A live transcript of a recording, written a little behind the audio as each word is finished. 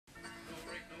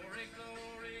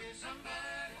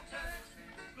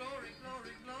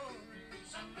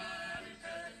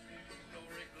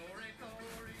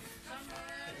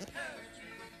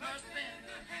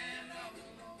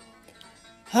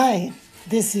Hi,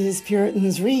 this is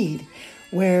Puritans Read,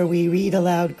 where we read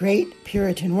aloud great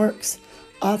Puritan works,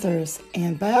 authors,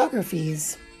 and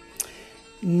biographies.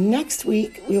 Next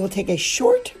week, we will take a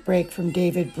short break from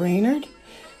David Brainerd.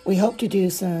 We hope to do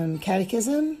some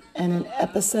catechism and an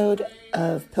episode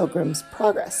of Pilgrim's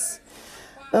Progress.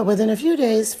 But within a few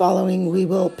days following, we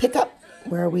will pick up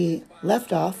where we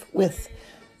left off with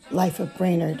Life of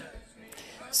Brainerd.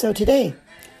 So today,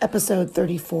 episode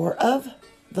 34 of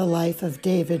The Life of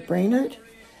David Brainerd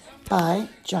by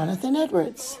Jonathan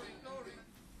Edwards.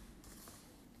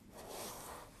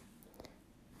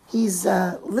 He's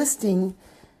listing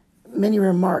many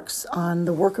remarks on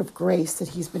the work of grace that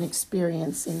he's been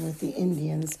experiencing with the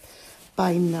Indians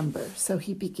by number. So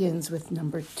he begins with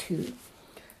number 2.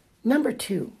 Number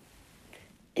 2,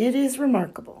 it is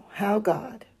remarkable how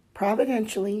God,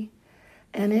 providentially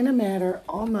and in a manner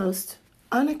almost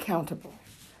unaccountable,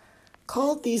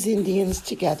 called these Indians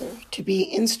together to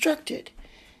be instructed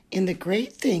in the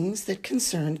great things that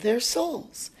concerned their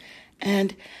souls,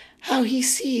 and how he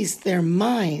seized their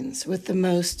minds with the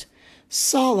most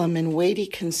solemn and weighty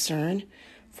concern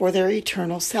for their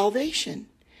eternal salvation,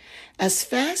 as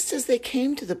fast as they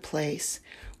came to the place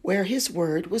where his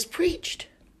word was preached.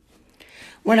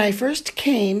 When I first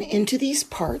came into these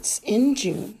parts in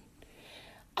June,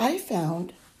 I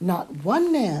found not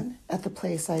one man at the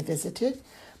place I visited,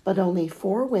 but only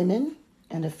 4 women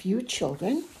and a few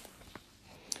children.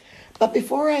 But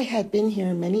before I had been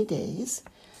here many days,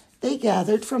 they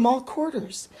gathered from all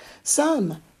quarters,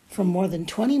 some from more than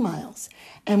 20 miles.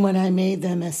 And when I made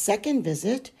them a second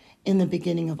visit in the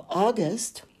beginning of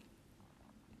August,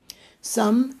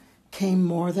 some came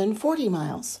more than 40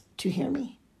 miles to hear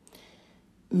me.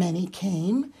 Many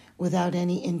came without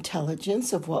any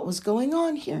intelligence of what was going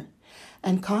on here,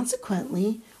 and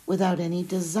consequently without any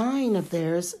design of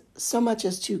theirs so much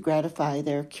as to gratify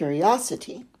their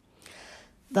curiosity.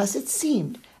 Thus it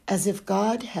seemed as if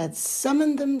God had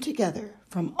summoned them together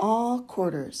from all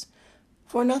quarters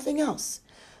for nothing else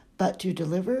but to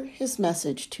deliver his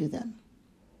message to them,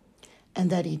 and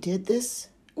that he did this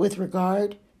with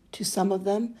regard to some of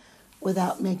them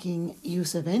without making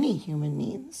use of any human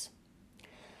means,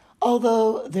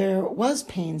 although there was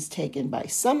pains taken by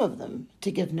some of them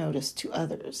to give notice to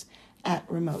others at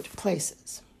remote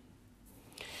places.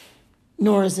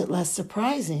 Nor is it less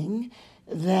surprising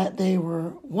that they were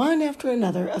one after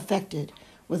another affected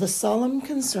with a solemn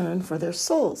concern for their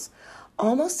souls,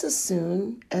 almost as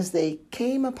soon as they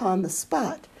came upon the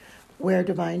spot where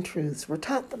divine truths were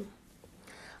taught them.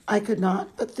 I could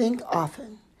not but think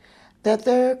often that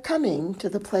their coming to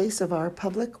the place of our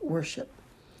public worship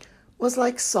was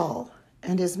like Saul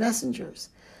and his messengers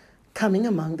coming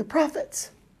among the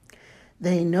prophets.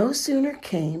 They no sooner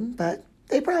came, but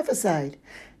they prophesied,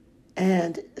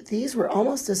 and these were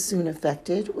almost as soon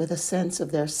affected with a sense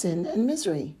of their sin and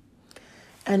misery,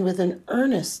 and with an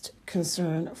earnest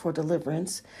concern for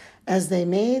deliverance as they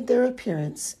made their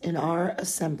appearance in our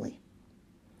assembly.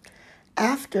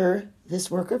 After this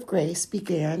work of grace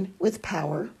began with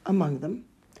power among them,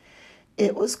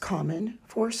 it was common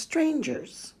for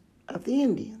strangers of the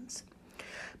Indians,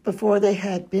 before they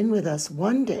had been with us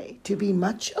one day, to be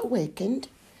much awakened,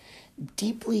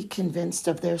 deeply convinced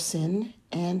of their sin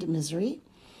and misery,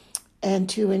 and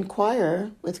to inquire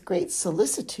with great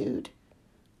solicitude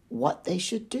what they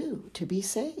should do to be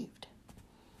saved.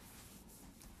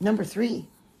 Number 3,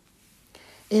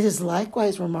 it is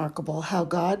likewise remarkable how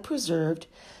God preserved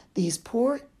these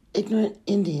poor ignorant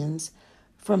Indians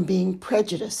from being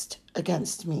prejudiced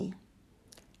against me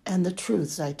and the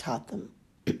truths I taught them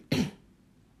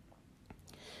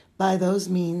by those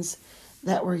means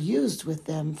that were used with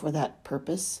them for that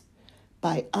purpose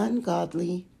by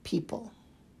ungodly people.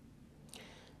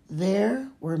 There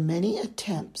were many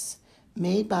attempts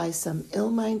made by some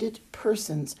ill-minded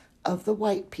persons of the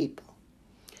white people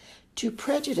to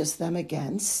prejudice them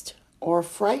against or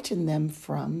frighten them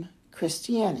from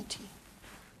Christianity.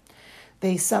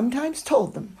 They sometimes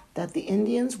told them that the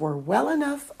Indians were well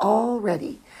enough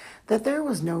already, that there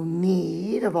was no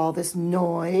need of all this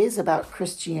noise about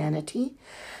Christianity,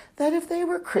 that if they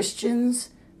were Christians,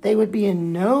 they would be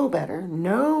in no better,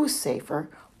 no safer,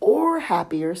 or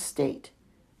happier state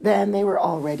than they were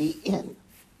already in.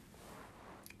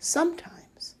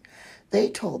 Sometimes they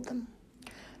told them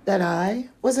that I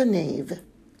was a knave,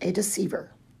 a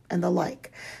deceiver, and the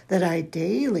like, that I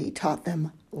daily taught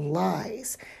them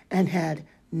lies and had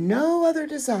no other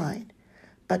design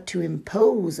but to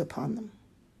impose upon them.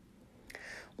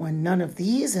 When none of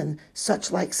these and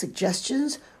such like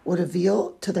suggestions would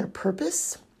avail to their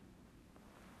purpose,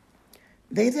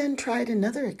 they then tried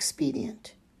another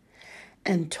expedient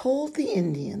and told the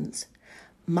Indians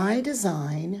My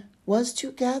design was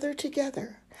to gather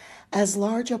together as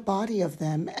large a body of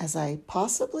them as I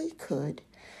possibly could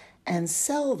and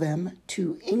sell them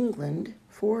to England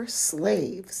for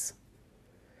slaves,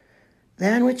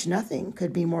 than which nothing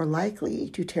could be more likely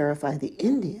to terrify the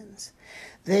Indians,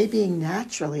 they being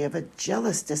naturally of a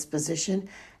jealous disposition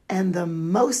and the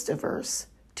most averse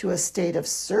to a state of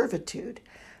servitude,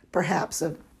 perhaps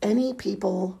of any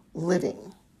people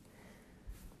living.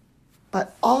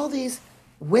 But all these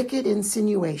wicked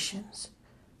insinuations,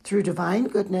 through divine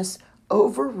goodness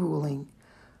overruling,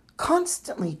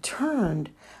 constantly turned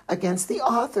against the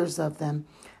authors of them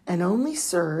and only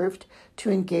served to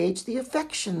engage the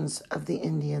affections of the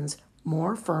Indians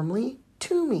more firmly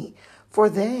to me, for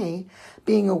they,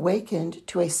 being awakened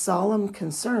to a solemn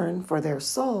concern for their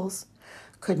souls,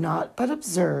 could not but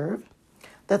observe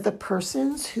that the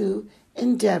persons who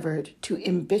endeavored to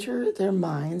embitter their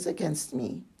minds against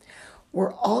me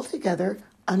were altogether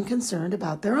unconcerned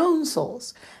about their own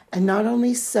souls, and not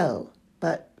only so,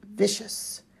 but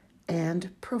vicious and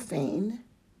profane,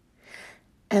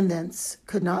 and thence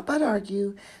could not but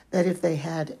argue that if they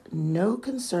had no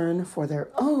concern for their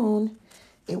own,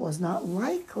 it was not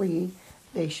likely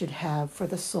they should have for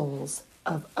the souls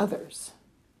of others.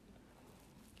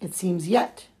 It seems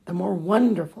yet the more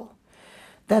wonderful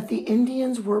that the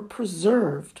Indians were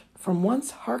preserved from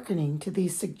once hearkening to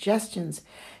these suggestions,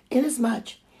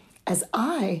 inasmuch as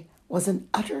I was an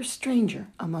utter stranger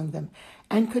among them,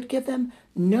 and could give them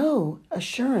no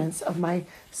assurance of my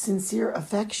sincere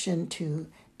affection to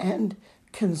and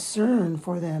concern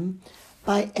for them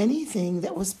by anything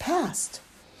that was past,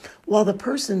 while the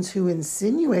persons who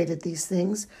insinuated these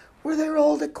things were their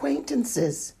old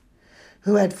acquaintances,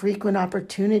 who had frequent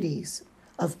opportunities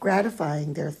of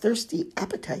gratifying their thirsty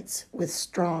appetites with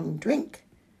strong drink,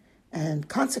 and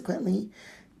consequently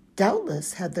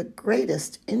doubtless had the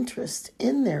greatest interest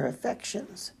in their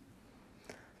affections.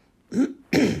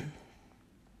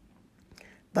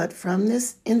 But from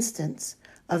this instance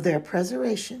of their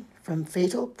preservation from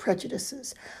fatal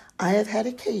prejudices, I have had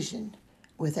occasion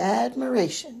with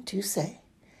admiration to say,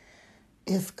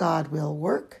 if God will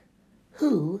work,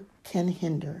 who can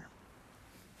hinder?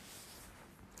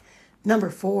 Number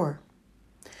 4,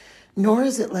 nor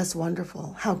is it less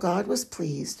wonderful how God was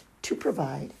pleased to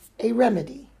provide a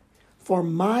remedy for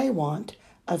my want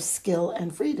of skill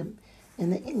and freedom in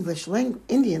the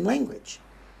Indian language,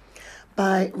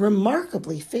 by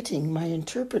remarkably fitting my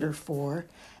interpreter for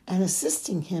and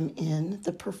assisting him in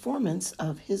the performance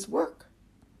of his work.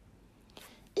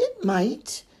 It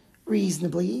might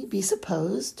reasonably be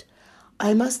supposed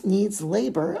I must needs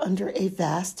labor under a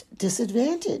vast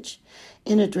disadvantage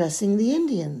in addressing the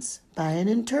Indians by an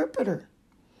interpreter,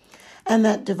 and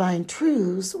that divine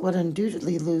truths would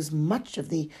undoubtedly lose much of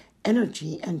the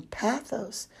energy and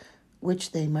pathos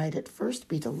which they might at first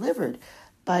be delivered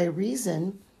by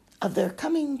reason of their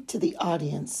coming to the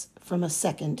audience from a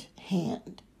second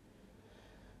hand.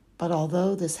 But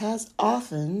although this has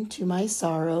often, to my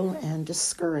sorrow and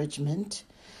discouragement,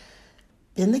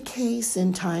 been the case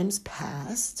in times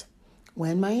past,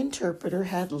 when my interpreter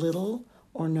had little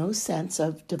or no sense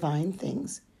of divine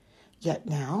things, yet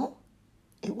now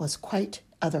it was quite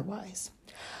otherwise.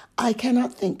 I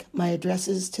cannot think my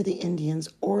addresses to the Indians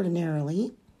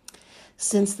ordinarily,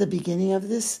 since the beginning of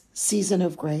this season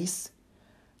of grace,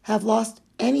 have lost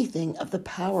anything of the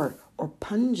power or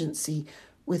pungency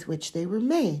with which they were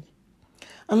made,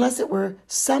 unless it were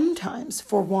sometimes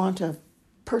for want of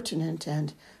pertinent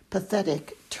and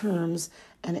pathetic terms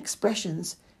and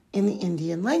expressions in the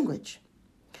Indian language,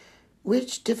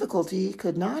 which difficulty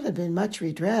could not have been much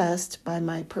redressed by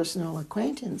my personal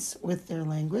acquaintance with their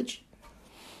language.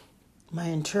 My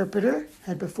interpreter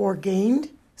had before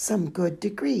gained some good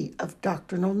degree of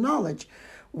doctrinal knowledge,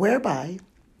 whereby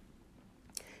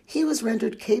he was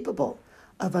rendered capable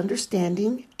of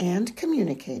understanding and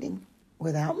communicating,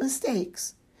 without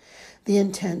mistakes, the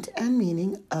intent and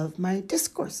meaning of my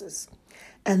discourses,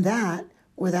 and that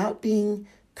without being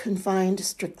confined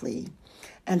strictly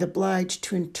and obliged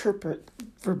to interpret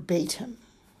verbatim.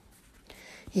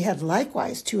 He had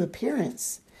likewise, to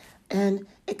appearance, an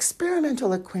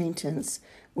experimental acquaintance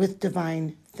with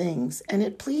divine things, and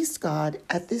it pleased God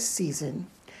at this season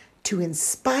to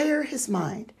inspire his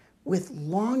mind with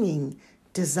longing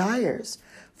desires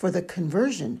for the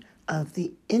conversion of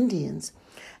the Indians,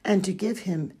 and to give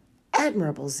him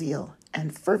admirable zeal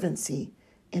and fervency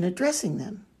in addressing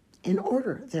them in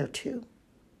order thereto.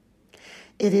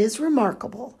 It is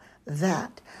remarkable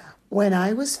that when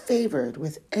I was favored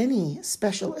with any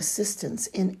special assistance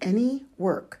in any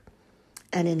work,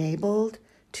 and enabled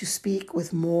to speak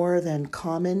with more than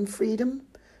common freedom,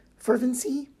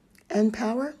 fervency, and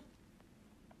power?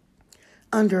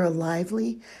 Under a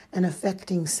lively and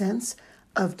affecting sense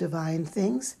of divine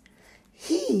things,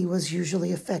 he was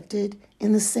usually affected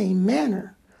in the same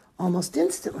manner, almost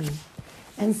instantly,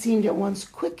 and seemed at once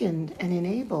quickened and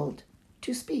enabled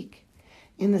to speak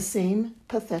in the same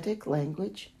pathetic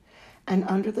language and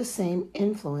under the same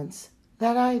influence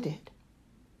that I did.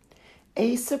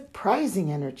 A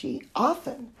surprising energy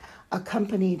often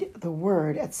accompanied the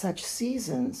word at such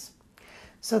seasons,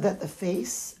 so that the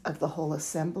face of the whole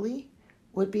assembly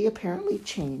would be apparently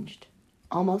changed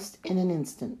almost in an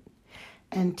instant,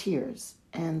 and tears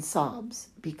and sobs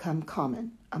become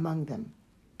common among them.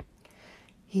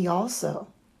 He also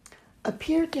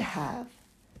appeared to have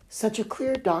such a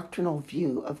clear doctrinal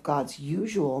view of God's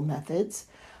usual methods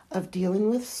of dealing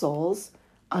with souls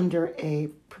under a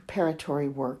preparatory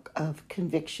work of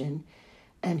conviction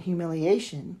and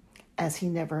humiliation as he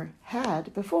never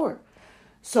had before,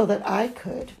 so that I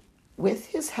could, with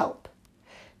his help,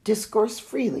 discourse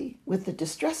freely with the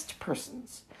distressed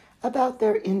persons about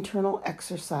their internal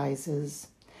exercises,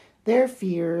 their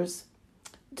fears,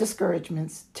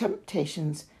 discouragements,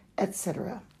 temptations,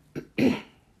 etc.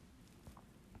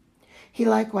 He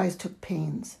likewise took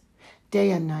pains,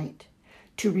 day and night,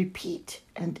 to repeat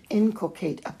and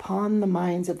inculcate upon the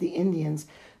minds of the Indians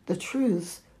the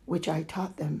truths which I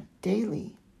taught them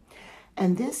daily.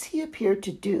 And this he appeared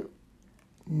to do,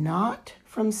 not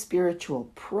from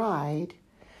spiritual pride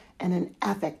and an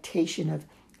affectation of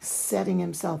setting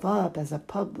himself up as a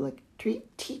public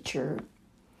teacher,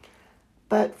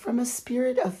 but from a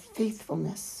spirit of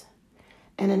faithfulness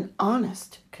and an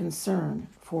honest concern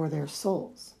for their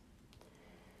souls.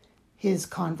 His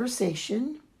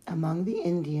conversation among the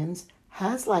Indians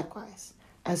has likewise,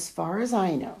 as far as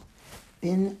I know,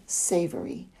 been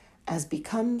savory as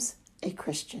becomes a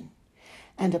Christian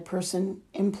and a person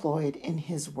employed in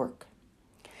his work.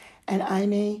 And I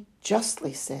may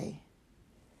justly say,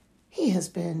 he has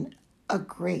been a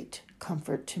great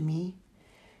comfort to me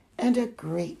and a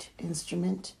great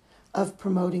instrument of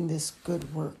promoting this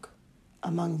good work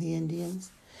among the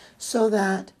Indians, so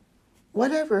that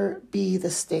whatever be the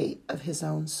state of his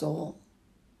own soul,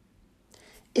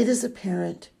 it is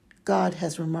apparent God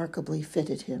has remarkably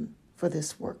fitted him for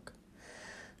this work.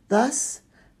 Thus,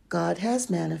 God has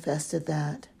manifested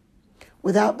that,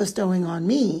 without bestowing on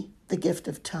me the gift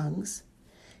of tongues,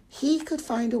 he could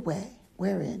find a way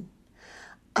wherein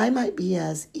I might be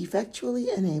as effectually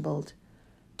enabled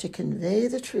to convey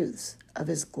the truths of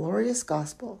his glorious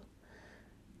gospel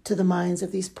to the minds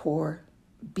of these poor,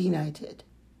 benighted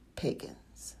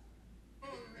pagans.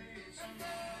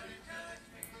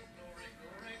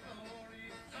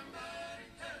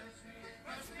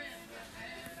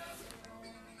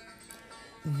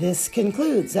 This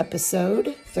concludes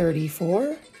episode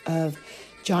 34 of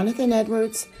Jonathan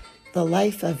Edwards' The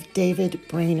Life of David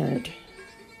Brainerd.